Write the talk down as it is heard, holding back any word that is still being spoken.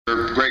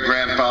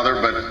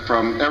great-grandfather, but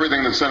from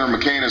everything that Senator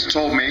McCain has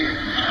told me, the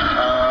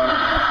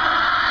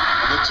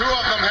two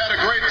of them had a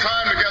great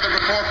time together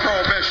before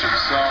Prohibition.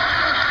 So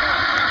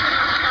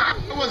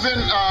I was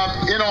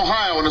in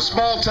Ohio, in a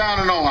small town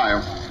in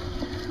Ohio,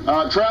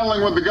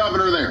 traveling with the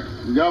governor there,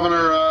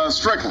 Governor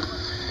Strickland.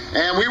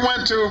 And we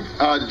went to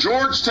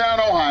Georgetown,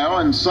 Ohio,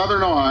 in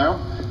southern Ohio,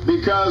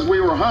 because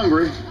we were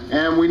hungry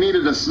and we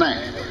needed a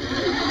snack.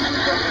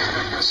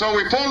 So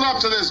we pulled up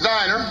to this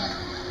diner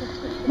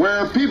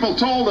where people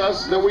told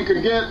us that we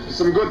could get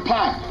some good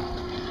pie.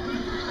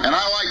 And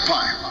I like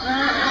pie.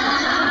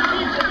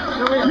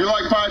 You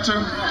like pie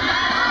too?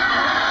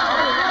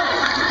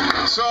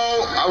 So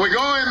we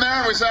go in there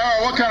and we say, all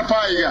right, what kind of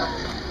pie you got?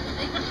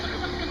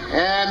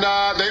 And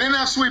they didn't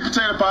have sweet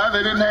potato pie.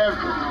 They didn't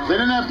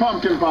have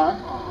pumpkin pie.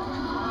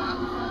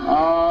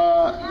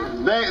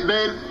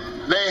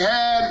 They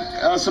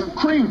had some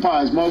cream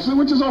pies mostly,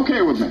 which is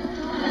okay with me.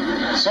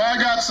 So I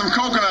got some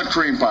coconut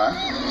cream pie.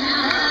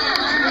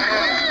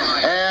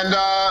 And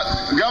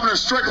Governor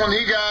Strickland,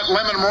 he got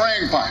lemon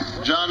meringue pie.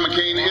 John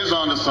McCain is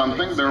onto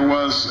something. There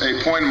was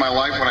a point in my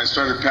life when I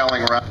started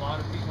palling around.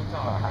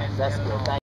 That's good.